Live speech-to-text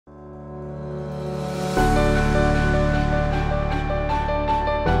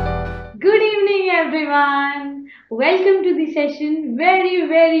Welcome to the session.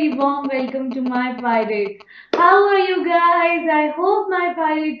 Very warm welcome to my pirates. How are you guys? I hope my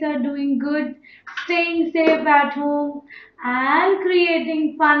pirates are doing good, staying safe at home, and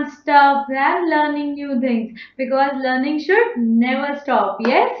creating fun stuff and learning new things because learning should never stop.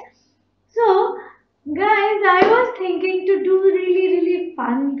 Yes? So, guys, I was thinking to do really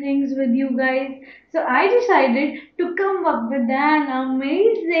fun things with you guys. So, I decided to come up with an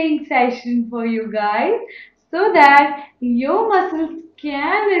amazing session for you guys so that your muscles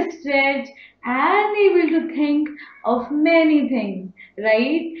can stretch and able to think of many things,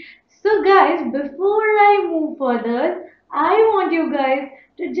 right? So, guys, before I move further, I want you guys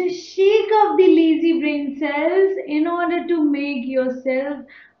to just shake off the lazy brain cells in order to make yourself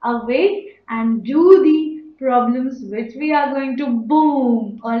awake and do the problems which we are going to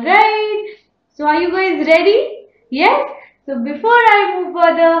boom. Alright? So are you guys ready? Yes? So before I move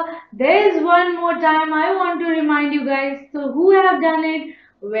further, there is one more time I want to remind you guys. So who have done it?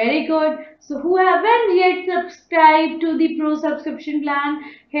 Very good. So who haven't yet subscribed to the pro subscription plan?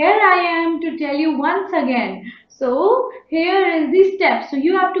 Here I am to tell you once again. So here is the step. So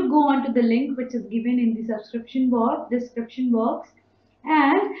you have to go onto the link which is given in the subscription box, description box,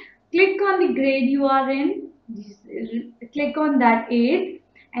 and click on the grade you are in. Click on that aid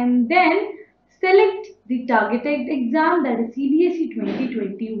and then select the targeted exam, that is CBSE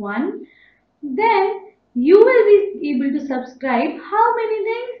 2021. Then you will be able to subscribe how many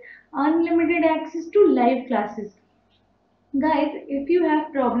things? Unlimited access to live classes. Guys, if you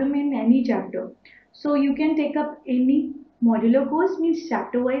have problem in any chapter, so you can take up any modular course, means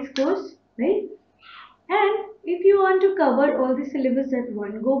chapter wise course, right? And if you want to cover all the syllabus at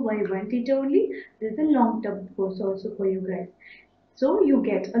one go by one teacher only, there's a long term course also for you guys. So you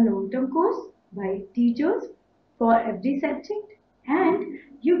get a long term course by teachers for every subject, and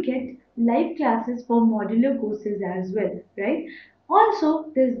you get live classes for modular courses as well, right? Also,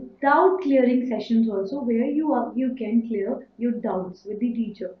 there's doubt clearing sessions also where you can clear your doubts with the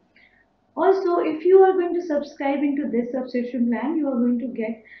teacher. Also, if you are going to subscribe into this subscription plan, you are going to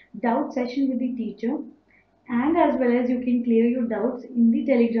get doubt session with the teacher, and as well as you can clear your doubts in the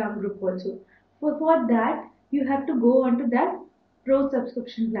telegram group also. For that you have to go onto that pro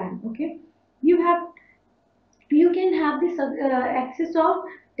subscription plan. Okay, you can have this access of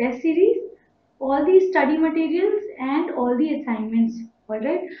test series, all the study materials and all the assignments. All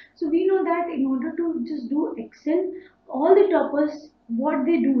right, so we know that in order to just do excel, all the toppers, what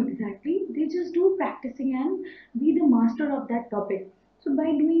they do exactly, they just do practicing and be the master of that topic. So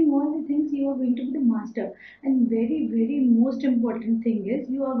by doing all the things, you are going to be the master. And very most important thing is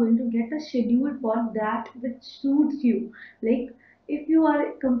you are going to get a schedule for that which suits you. Like, if you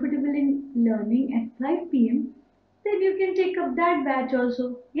are comfortable in learning at 5 p.m., then you can take up that batch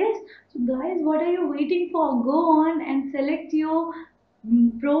also. Yes. So guys, what are you waiting for? Go on and select your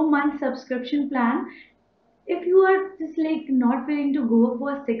pro month subscription plan. If you are just like not willing to go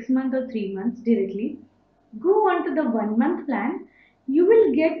for 6 months or 3 months directly, go on to the 1 month plan. You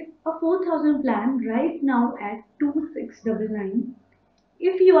will get a 4,000 plan right now at 2699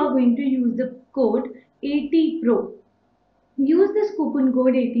 if you are going to use the code 80 pro. Use this coupon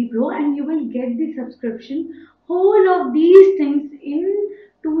code 80 pro and you will get the subscription whole of these things in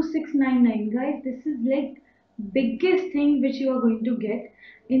 2699. Guys, this is like biggest thing which you are going to get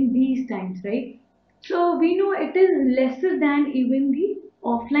in these times, right? So we know it is lesser than even the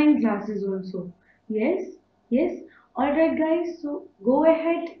offline classes also. Yes, yes. Alright guys, so go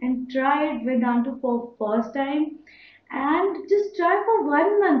ahead and try it Vedantu for first time, and just try for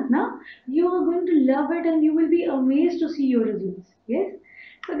 1 month now. You are going to love it and you will be amazed to see your results. Yes.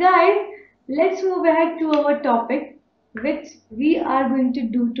 So guys, let's move ahead to our topic which we are going to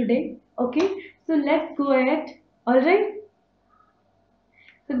do today. Okay. So let's go ahead. Alright.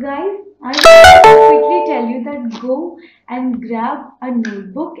 So guys, I will quickly tell you that go and grab a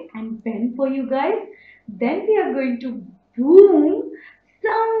notebook and pen for you guys. Then we are going to boom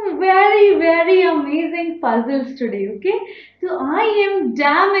some very amazing puzzles today. Okay, so I am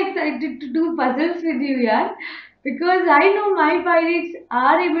damn excited to do puzzles with you, yeah, because I know my pirates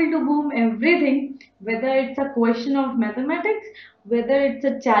are able to boom everything, whether it's a question of mathematics, whether it's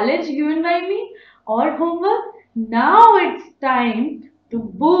a challenge given by me or homework. Now it's time to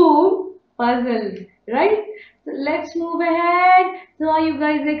boom puzzles, right? So let's move ahead. So are you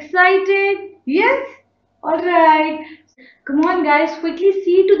guys excited? Yes? Alright. Come on guys, quickly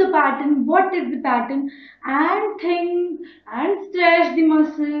see to the pattern. What is the pattern? And think and stretch the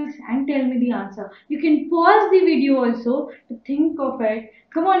muscles and tell me the answer. You can pause the video also to think of it.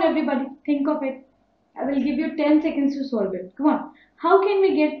 Come on everybody, think of it. I will give you 10 seconds to solve it. Come on. How can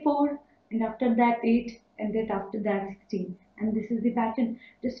we get 4 and after that 8? and then after that 16, and this is the pattern.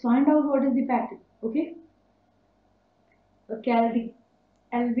 Just find out what is the pattern. Okay. Okay,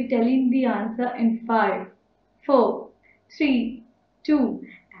 I'll be telling the answer in 5, 4, 3, 2,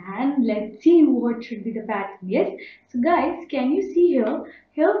 and let's see what should be the pattern. Yes. So guys, can you see here?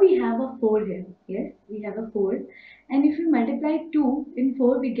 Here we have a 4 here. Yes, we have a 4, and if you multiply 2 in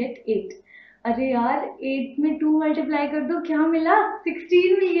 4, we get 8. अरे यार 8 में 2 multiply कर दो, क्या मिला?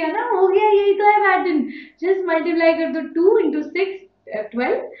 16 मिल गया ना, हो गया, यही तो है पैटर्न. जस्ट मल्टीप्लाई कर दो, 2 into 6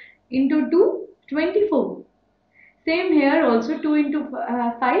 12 into 2 24. Same here also, 2 into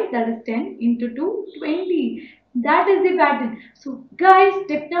 5, that is 10, into 2 20. That is the pattern. So guys,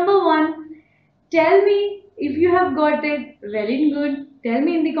 tip number 1, tell me if you have got it. Really good. Tell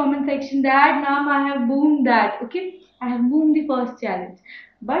me in the comment section that now I have boomed that. Okay, I have boomed the first challenge.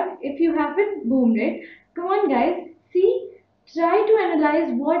 But if you haven't boomed it, come on guys, see, try to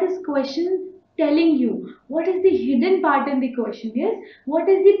analyze what is question telling you, what is the hidden part in the question. Yes, what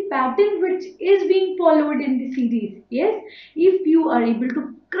is the pattern which is being followed in the series. Yes, if you are able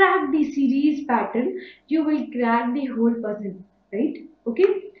to crack the series pattern, you will crack the whole puzzle, right? Okay,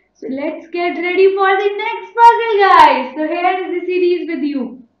 so let's get ready for the next puzzle, guys. So here is the series with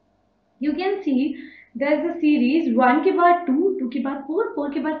you. You can see there's a series 1 के बाद 2, 2 के बाद 4,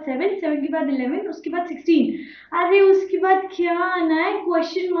 4 के बाद 7, 7 के बाद 11, उसके बाद 16. अरे उसके बाद क्या आना है?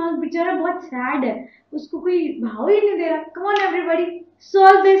 Question mark. बेचारा बहुत सैड है, उसको कोई भाव ही नहीं दे रहा. Come on everybody,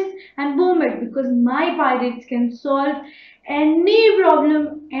 solve this and boom it, because my pirates can solve any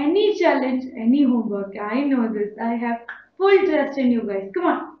problem, any challenge, any homework. I know this. I have full trust in you guys.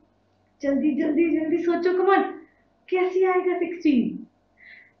 Come on, जल्दी जल्दी जल्दी सोचो. Come on, कैसे आएगा 16?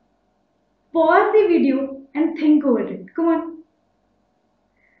 Pause the video and think over it. Come on.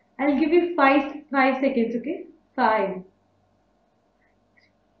 I'll give you five seconds, okay? 5.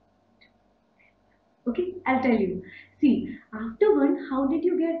 Okay, I'll tell you. See, after 1, how did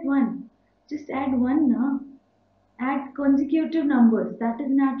you get 1? Just add 1 now. Add consecutive numbers. That is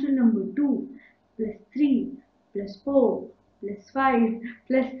natural number. 2 plus 3 plus 4 plus 5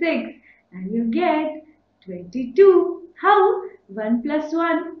 plus 6, and you get 22. How? 1 plus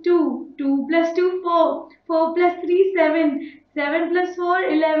 1, 2. 2 plus 2, 4. 4 plus 3, 7. 7 plus 4,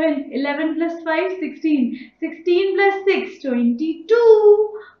 11. 11 plus 5, 16. 16 plus 6, 22.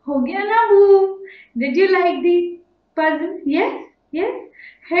 हो गया ना boom? Did you like the puzzle? Yes? Yes?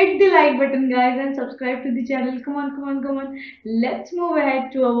 Hit the like button, guys, and subscribe to the channel. Come on, come on, come on. Let's move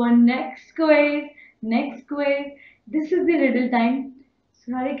ahead to our next quiz. Next quiz. This is the riddle time.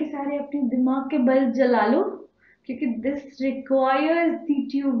 सारे के सारे अपने दिमाग के bulb जला लो, क्योंकि this requires the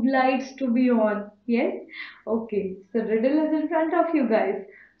tube lights to be on. Yes? Okay. So riddle is in front of you guys.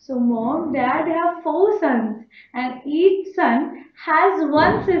 So mom, dad have 4 sons, and each son has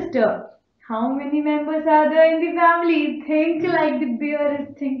 1 sister. How many members are there in the family? Think like the bear is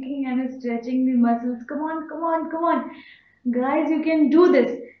thinking and is stretching the muscles. Come on, come on, come on. Guys, you can do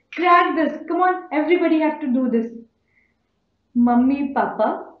this. Crack this. Come on, everybody have to do this. Mummy,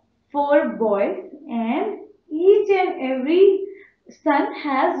 Papa, 4 boys, and each and every son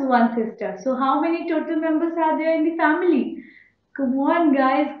has 1 sister. So how many total members are there in the family? Come on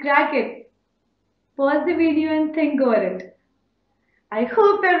guys, crack it. Pause the video and think over it. I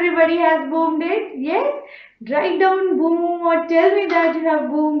hope everybody has boomed it. Yes? Write down boom or tell me that you have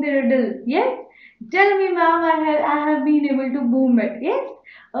boomed the riddle. Yes? Tell me, ma'am, I have been able to boom it. Yes?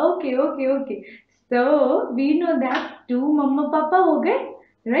 Okay, okay, okay. So, we know that 2 mama papa ho gaye.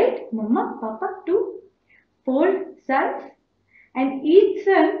 Right? Mama, papa, 2. 4 sons. And each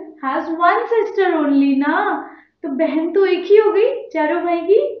son has 1 sister only ना. तो बहन तो एक ही हो गई चारों भाई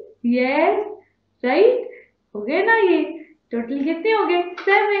की. Yes, right? हो गए ना ये. टोटल कितने हो गए?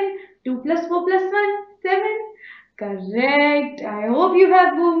 7. 2 plus 4 plus 1, 7. Correct. I hope you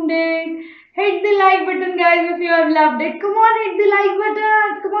have boomed it. Hit the like button, guys, if you have loved it. Come on, hit the like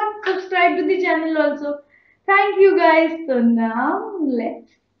button. Come on, subscribe to the channel also. Thank you, guys. So now let's.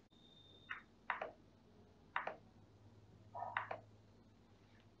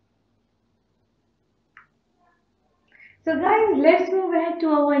 So guys, let's move ahead to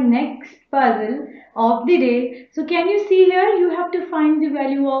our next puzzle of the day. So can you see here? You have to find the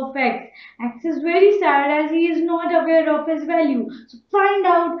value of x. X is very sad as he is not aware of his value. So find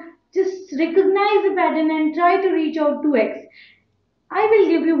out, just recognize the pattern and try to reach out to x. I will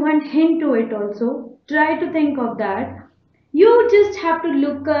give you one hint to it also. Try to think of that. You just have to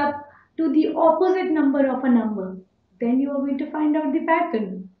look up to the opposite number of a number. Then you are going to find out the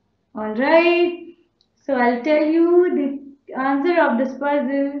pattern. Alright. So I'll tell you the answer of this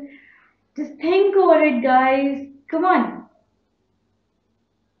puzzle. Just think over it, guys. Come on.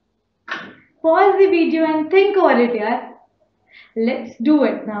 Pause the video and think about it, yeah. Let's do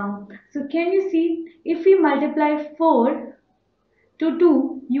it now. So can you see, if we multiply 4 to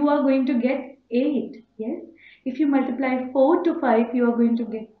 2, you are going to get 8. Yes. If you multiply 4 to 5, you are going to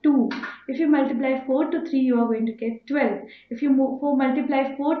get 2. If you multiply 4 to 3, you are going to get 12. If you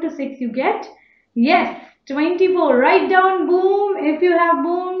multiply 4 to 6, you get, yes, 24. Write down boom if you have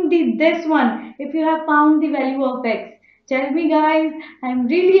boomed this one. If you have found the value of x. Tell me guys, I'm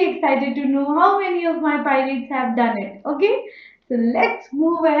really excited to know how many of my pirates have done it. Okay? So let's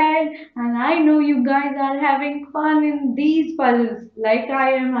move ahead, and I know you guys are having fun in these puzzles like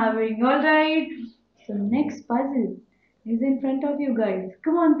I am having. Alright, so next puzzle is in front of you guys.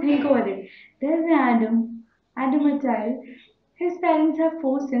 Come on, think about it. There's an Adam a child. His parents have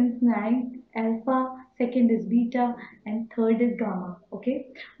four sons, nine, alpha, second is beta, and third is gamma. Okay,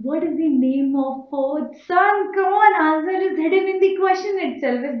 what is the name of fourth son? Come on, answer is hidden in the question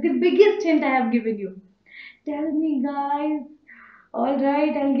itself. It's the biggest hint I have given you. Tell me, guys.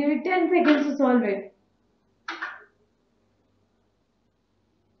 Alright, I'll give it 10 seconds to solve it.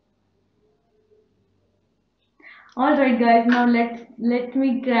 Alright guys, now let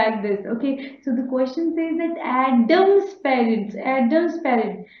me crack this. Okay, so the question says that Adam's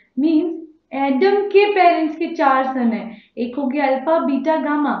parent means Adam के parents के चार सन है. एक हो गया alpha beta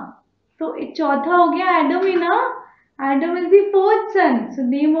gamma. तो एक चौथा हो गया Adam ही ना. Adam is the fourth son. So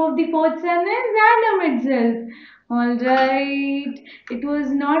name of the fourth son is Adam itself. Alright, it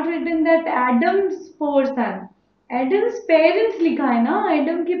was not written that Adam's four sons. Adams parents लिखा है ना.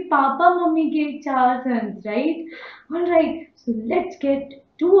 एडम के पापा मम्मी के चार sons, right. Alright, so let's get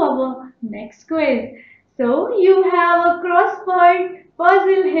to our next quiz. So you have a crossword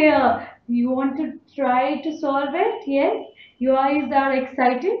puzzle here. You want to try to solve it? Yes? You guys are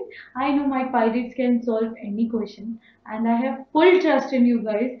excited? I know my pirates can solve any question, and I have full trust in you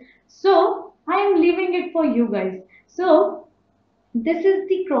guys. So I am leaving it for you guys. So this is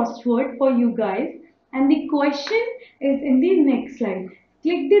the crossword for you guys, and the question is in the next slide.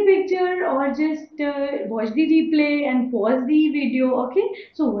 Click the picture or just watch the replay and pause the video. Okay,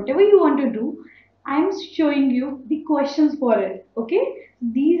 so whatever you want to do, I'm showing you the questions for it. Okay,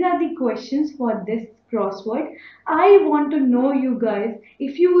 these are the questions for this crossword. I want to know you guys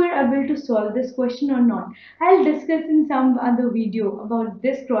if you were able to solve this question or not. I'll discuss in some other video about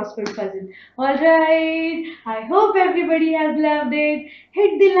this crossword puzzle. Alright, I hope everybody has loved it.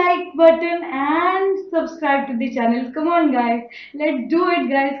 Hit the like button and subscribe to the channel. Come on guys, let's do it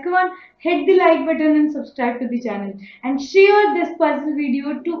guys. Come on, hit the like button and subscribe to the channel. And share this puzzle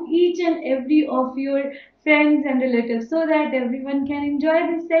video to each and every of your friends and relatives so that everyone can enjoy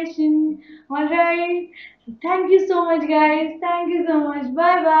this session. Alright, thank you so much guys. Thank you so much.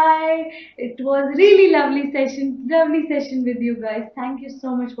 Bye bye. It was really lovely session with you guys. Thank you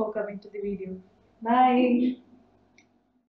so much for coming to the video. Bye.